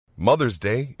Mother's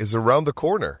Day is around the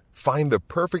corner. Find the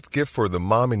perfect gift for the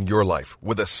mom in your life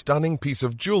with a stunning piece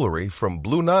of jewelry from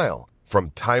Blue Nile.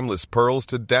 From timeless pearls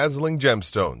to dazzling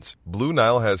gemstones, Blue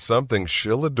Nile has something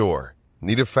she'll adore.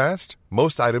 Need it fast?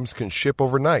 Most items can ship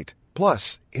overnight.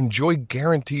 Plus, enjoy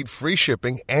guaranteed free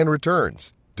shipping and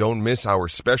returns. Don't miss our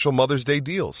special Mother's Day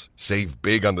deals. Save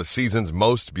big on the season's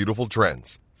most beautiful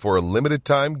trends. For a limited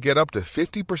time, get up to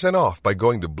 50% off by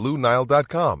going to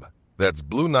BlueNile.com. That's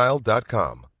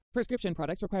BlueNile.com. Prescription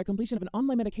products require completion of an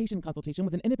online medication consultation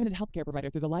with an independent healthcare provider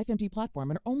through the LifeMD platform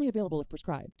and are only available if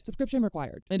prescribed. Subscription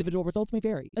required. Individual results may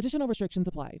vary. Additional restrictions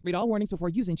apply. Read all warnings before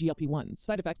using GLP-1s.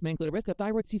 Side effects may include a risk of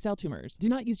thyroid C-cell tumors. Do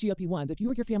not use GLP-1s if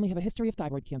you or your family have a history of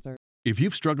thyroid cancer. If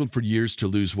you've struggled for years to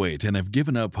lose weight and have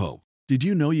given up hope, did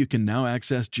you know you can now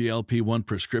access GLP-1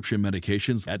 prescription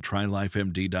medications at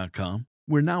TryLifeMD.com?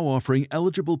 We're now offering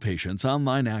eligible patients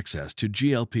online access to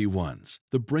GLP-1s,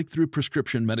 the breakthrough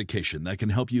prescription medication that can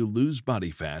help you lose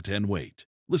body fat and weight.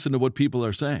 Listen to what people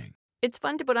are saying. It's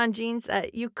fun to put on jeans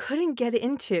that you couldn't get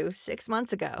into 6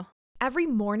 months ago. Every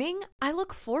morning, I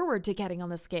look forward to getting on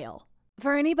the scale.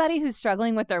 For anybody who's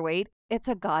struggling with their weight, it's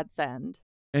a godsend.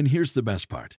 And here's the best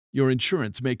part. Your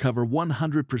insurance may cover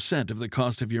 100% of the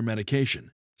cost of your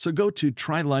medication. So go to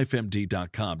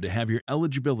TryLifeMD.com to have your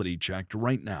eligibility checked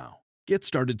right now. Get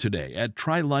started today at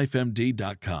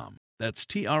TryLifeMD.com. That's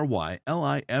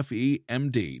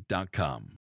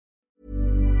TryLifeMD.com.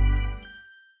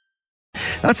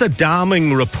 That's a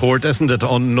damning report, isn't it,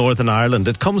 on Northern Ireland?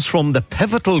 It comes from the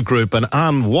Pivotal Group, and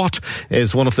Anne Watt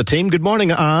is one of the team. Good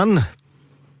morning, Anne.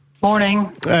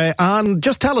 Morning. Anne,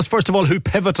 just tell us, first of all, who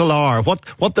Pivotal are,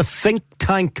 what the think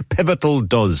tank Pivotal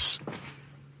does.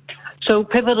 So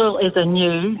Pivotal is a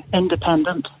new,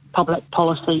 independent public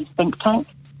policy think tank.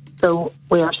 So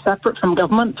we are separate from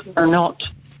government. We're not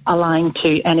aligned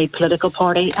to any political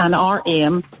party, and our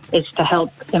aim is to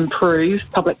help improve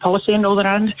public policy in Northern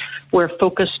Ireland. We're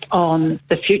focused on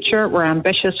the future. We're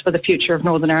ambitious for the future of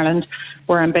Northern Ireland.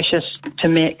 We're ambitious to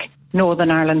make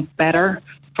Northern Ireland better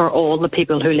for all the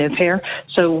people who live here.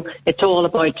 So it's all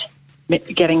about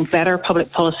getting better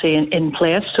public policy in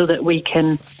place so that we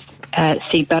can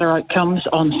see better outcomes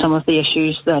on some of the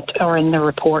issues that are in the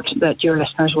report that your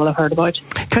listeners will have heard about.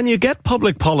 Can you get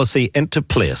public policy into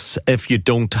place if you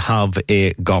don't have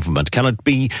a government? Can it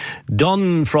be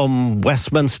done from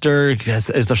Westminster? Is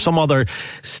there some other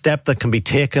step that can be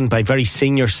taken by very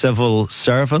senior civil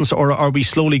servants, or are we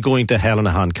slowly going to hell in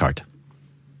a handcart?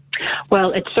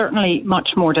 Well, it's certainly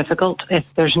much more difficult if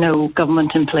there's no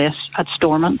government in place at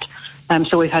Stormont.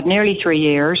 So we've had nearly 3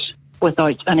 years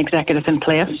without an executive in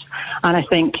place. And I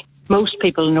think most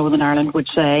people in Northern Ireland would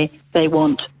say they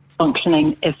want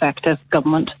functioning, effective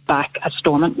government back at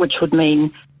Stormont, which would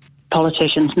mean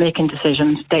politicians making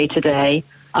decisions day to day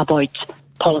about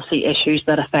policy issues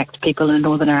that affect people in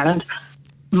Northern Ireland.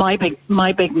 My big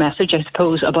message, I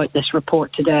suppose, about this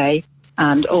report today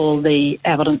and all the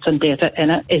evidence and data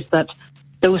in it is that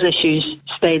those issues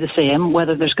stay the same,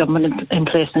 whether there's government in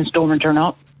place in Stormont or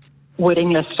not.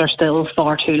 Waiting lists are still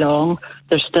far too long.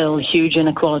 There's still huge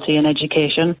inequality in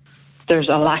education. There's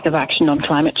a lack of action on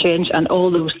climate change, and all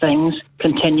those things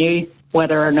continue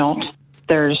whether or not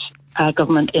there's a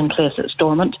government in place at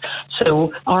Stormont.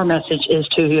 So our message is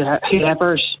to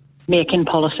whoever's making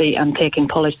policy and taking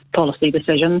policy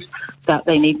decisions that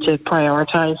they need to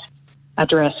prioritise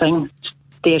addressing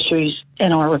the issues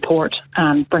in our report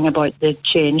and bring about the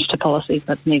change to policies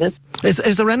that's needed.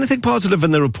 Is there anything positive in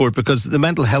the report? Because the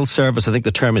mental health service, I think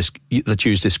the term that's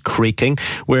used is creaking.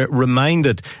 We're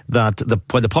reminded that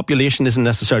while the population isn't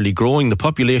necessarily growing, the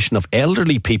population of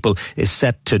elderly people is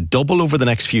set to double over the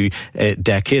next few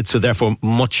decades, so therefore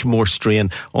much more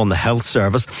strain on the health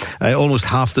service. Almost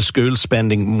half the schools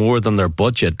spending more than their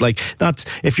budget.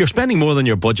 If you're spending more than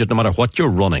your budget, no matter what you're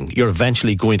running, you're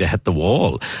eventually going to hit the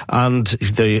wall. And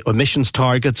the emissions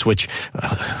targets, which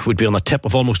would be on the tip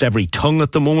of almost every tongue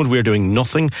at the moment, we're doing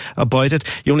nothing about it.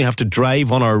 You only have to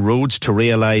drive on our roads to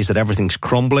realise that everything's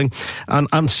crumbling,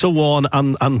 and so on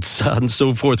and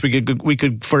so forth. We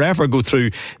could forever go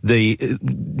through the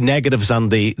negatives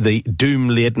and the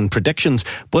doom-laden predictions,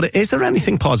 but is there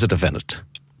anything positive in it?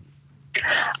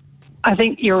 I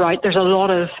think you're right. There's a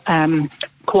lot of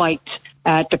quite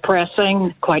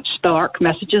depressing, quite stark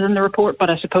messages in the report,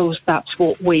 but I suppose that's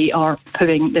what we are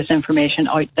putting this information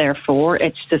out there for.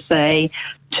 It's to say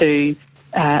to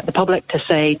the public, to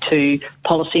say to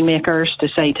policymakers, to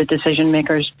say to decision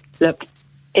makers, look,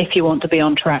 if you want to be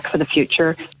on track for the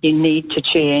future, you need to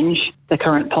change the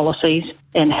current policies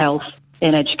in health,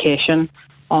 in education,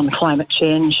 on climate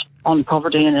change, on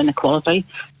poverty and inequality.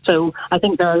 So I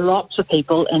think there are lots of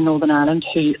people in Northern Ireland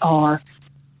who are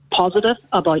positive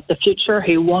about the future,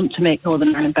 who want to make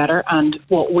Northern Ireland better. And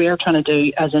what we're trying to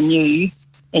do as a new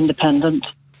independent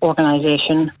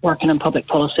organisation working in public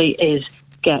policy is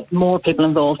get more people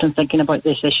involved in thinking about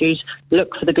these issues,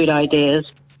 look for the good ideas,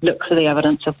 look for the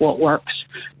evidence of what works,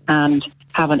 and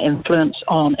have an influence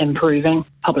on improving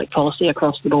public policy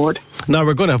across the board. Now,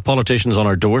 we're going to have politicians on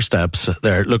our doorsteps.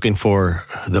 They're looking for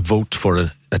the vote for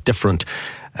a different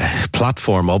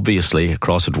platform, obviously,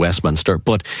 across at Westminster,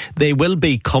 but they will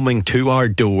be coming to our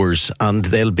doors and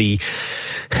they'll be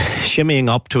shimmying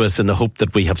up to us in the hope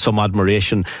that we have some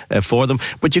admiration for them.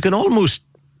 But you can almost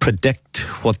predict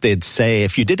what they'd say.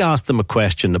 If you did ask them a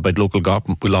question about local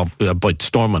government, about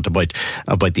Stormont,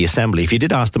 about the Assembly, if you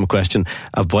did ask them a question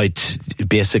about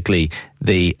basically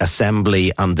the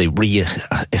Assembly and the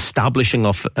re-establishing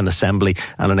of an Assembly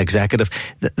and an Executive,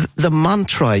 the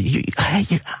mantra,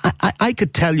 I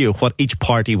could tell you what each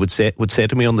party would say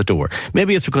to me on the door.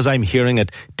 Maybe it's because I'm hearing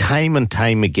it time and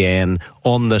time again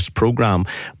on this programme,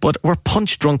 but we're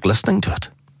punch drunk listening to it.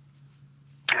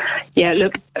 Yeah,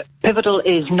 look, Pivotal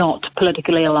is not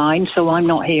politically aligned, so I'm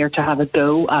not here to have a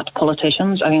go at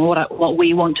politicians. I mean, what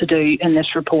we want to do in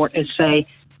this report is say,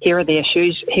 here are the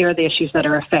issues that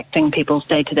are affecting people's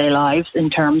day-to-day lives in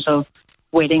terms of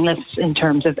waiting lists, in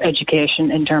terms of education,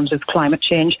 in terms of climate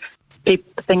change,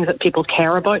 things that people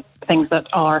care about, things that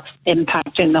are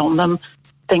impacting on them,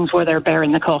 things where they're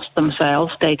bearing the cost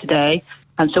themselves day to day.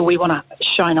 And so we want to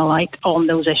shine a light on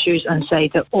those issues and say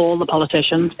to all the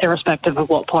politicians, irrespective of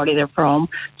what party they're from,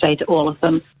 say to all of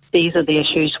them, these are the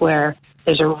issues where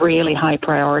there's a really high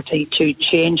priority to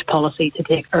change policy, to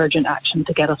take urgent action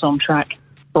to get us on track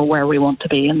for where we want to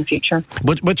be in the future.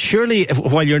 But surely,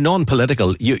 while you're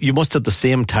non-political, you must at the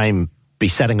same time be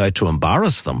setting out to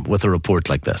embarrass them with a report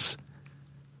like this.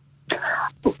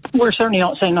 We're certainly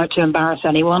not setting out to embarrass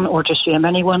anyone or to shame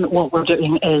anyone. What we're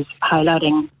doing is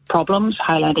highlighting problems,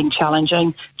 highlighting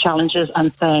challenges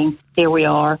and saying, here we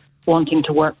are, wanting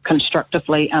to work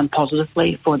constructively and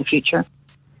positively for the future.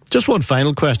 Just one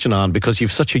final question, Anne, because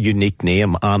you've such a unique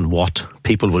name, Anne Watt.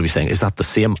 People will be saying, is that the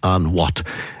same Anne Watt?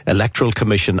 Electoral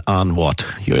Commission Anne Watt.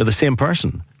 You're the same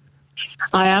person.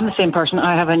 I am the same person.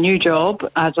 I have a new job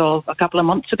as of a couple of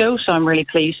months ago, so I'm really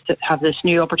pleased to have this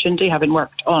new opportunity, having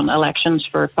worked on elections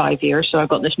for 5 years. So I've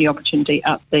got this new opportunity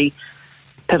at the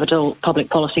Pivotal Public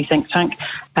Policy think tank.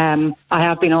 I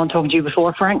have been on talking to you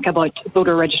before, Frank, about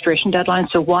voter registration deadlines.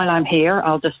 So while I'm here,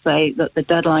 I'll just say that the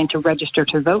deadline to register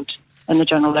to vote in the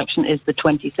general election is the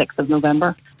 26th of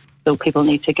November. So people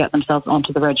need to get themselves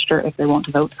onto the register if they want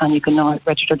to vote. And you can now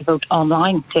register to vote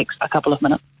online. It takes a couple of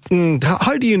minutes.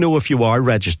 How do you know if you are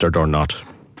registered or not?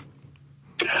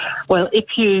 Well, if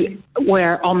you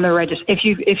were on the register, if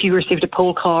you received a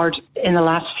poll card in the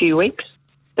last few weeks,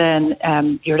 then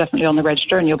you're definitely on the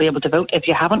register and you'll be able to vote. If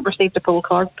you haven't received a poll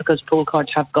card because poll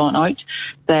cards have gone out,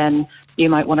 then you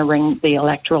might want to ring the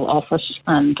electoral office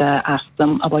and ask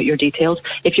them about your details.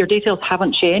 If your details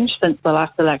haven't changed since the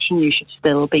last election, you should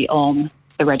still be on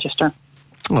the register.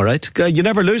 All right. You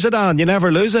never lose it, Anne. You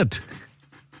never lose it.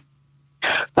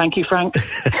 Thank you, Frank.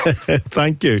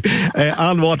 Thank you.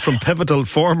 Anne Watt from Pivotal,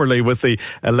 formerly with the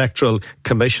Electoral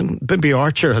Commission. Bimby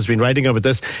Archer has been writing about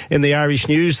this in the Irish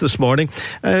News this morning.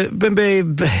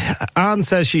 Bimby, Anne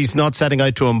says she's not setting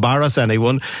out to embarrass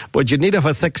anyone, but you need to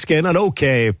have a thick skin. And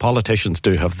okay, politicians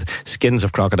do have skins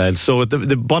of crocodiles. So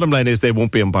the bottom line is they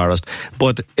won't be embarrassed.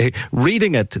 But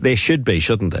reading it, they should be,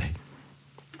 shouldn't they?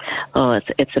 Oh,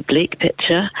 it's a bleak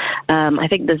picture. I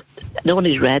think there's no one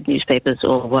who's read newspapers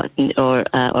or listened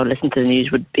to the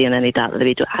news would be in any doubt that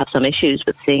we do have some issues,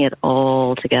 but seeing it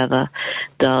all together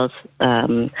does.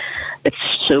 It's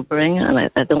sobering, and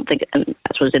I don't think. And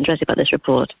that's what's interesting about this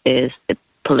report is it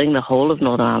pulling the whole of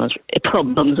Northern Ireland's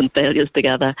problems and failures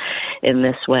together in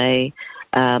this way.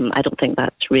 I don't think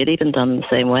that's really been done the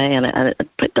same way, and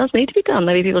it does need to be done.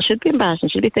 Maybe people should be embarrassed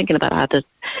and should be thinking about how to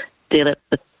deal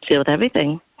with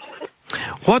everything.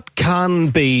 What can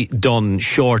be done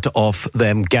short of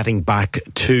them getting back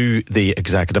to the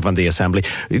Executive and the Assembly?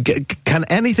 Can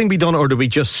anything be done, or do we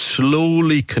just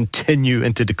slowly continue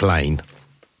into decline?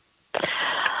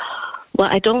 Well,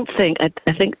 I don't think.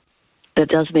 I think there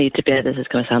does need to be. This is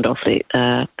going to sound awfully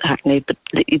hackneyed, but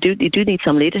you do need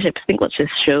some leadership. I think what this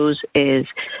shows is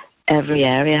every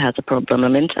area has a problem.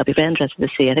 I'll be very interested to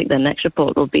see. I think the next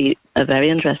report will be a very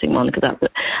interesting one because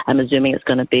I'm assuming it's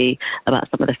going to be about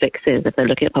some of the fixes. If they're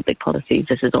looking at public policies,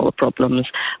 this is all the problems.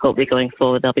 Hopefully going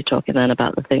forward, they'll be talking then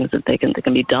about the things that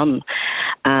can be done.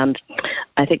 And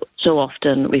I think so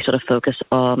often we sort of focus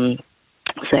on,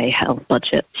 say, health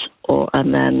budgets or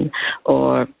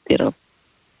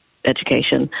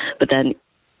education, but then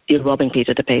you're robbing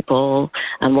Peter to pay Paul,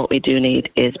 and what we do need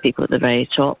is people at the very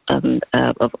top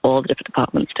of all the different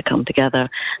departments to come together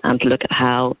and to look at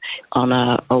how, on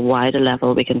a wider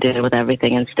level, we can deal with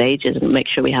everything in stages and make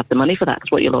sure we have the money for that.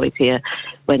 Because what you'll always hear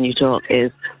when you talk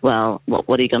is, well,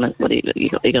 what are you going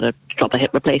to drop a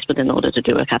hip replacement in order to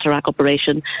do a cataract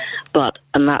operation? But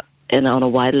on a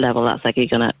wider level, that's like you're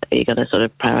gonna sort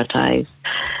of prioritise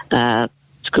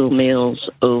school meals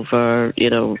over,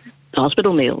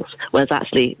 hospital meals, whereas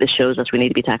actually this shows us we need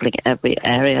to be tackling every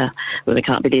area where we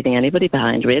can't be leaving anybody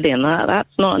behind, really, and that's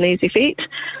not an easy feat.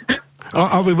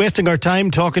 Are we wasting our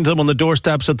time talking to them on the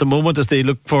doorsteps at the moment as they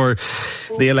look for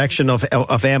the election of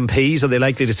MPs? Are they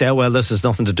likely to say, oh, well, this has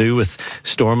nothing to do with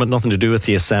Stormont, nothing to do with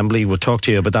the Assembly, we'll talk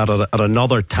to you about that at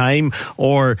another time?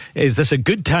 Or is this a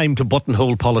good time to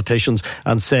buttonhole politicians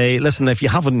and say, listen, if you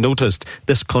haven't noticed,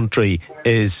 this country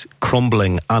is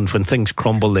crumbling, and when things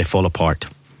crumble, they fall apart?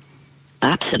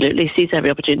 Absolutely. Seize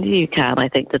every opportunity you can, I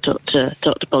think, to talk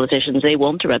to politicians. They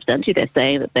want to represent you. They're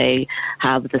saying that they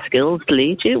have the skills to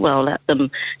lead you. Well, let them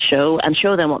show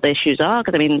them what the issues are.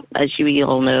 Because, I mean, as you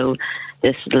all know,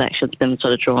 this election's been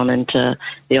sort of drawn into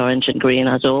the orange and green,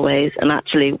 as always. And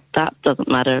actually, that doesn't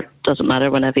matter. Doesn't matter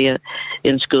whenever you're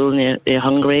in school and you're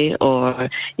hungry, or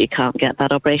you can't get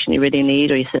that operation you really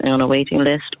need, or you're sitting on a waiting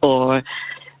list, or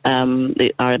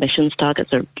our emissions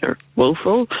targets are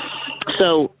woeful.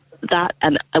 So that,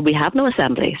 and we have no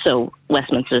Assembly, so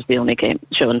Westminster is the only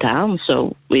show in town,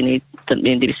 so we need to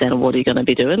be saying, what are you going to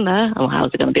be doing there, and how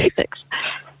is it going to be fixed?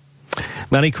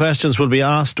 Many questions will be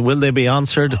asked. Will they be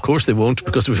answered? Of course they won't,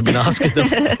 because we've been asking them.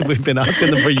 We've been asking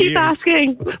them for years. Keep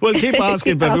asking. We'll keep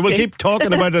asking, Pepe. We'll keep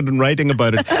talking about it and writing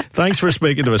about it. Thanks for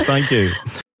speaking to us. Thank you.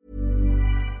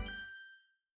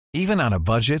 Even on a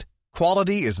budget,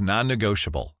 quality is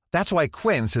non-negotiable. That's why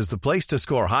Quince is the place to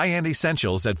score high-end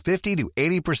essentials at 50 to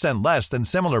 80% less than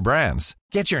similar brands.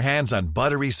 Get your hands on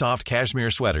buttery soft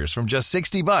cashmere sweaters from just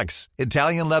 $60,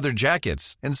 Italian leather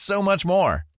jackets, and so much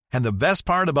more. And the best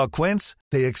part about Quince,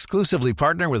 they exclusively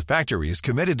partner with factories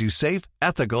committed to safe,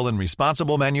 ethical, and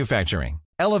responsible manufacturing.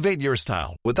 Elevate your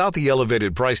style without the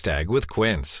elevated price tag with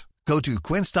Quince. Go to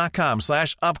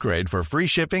quince.com/upgrade for free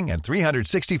shipping and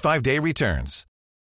 365-day returns.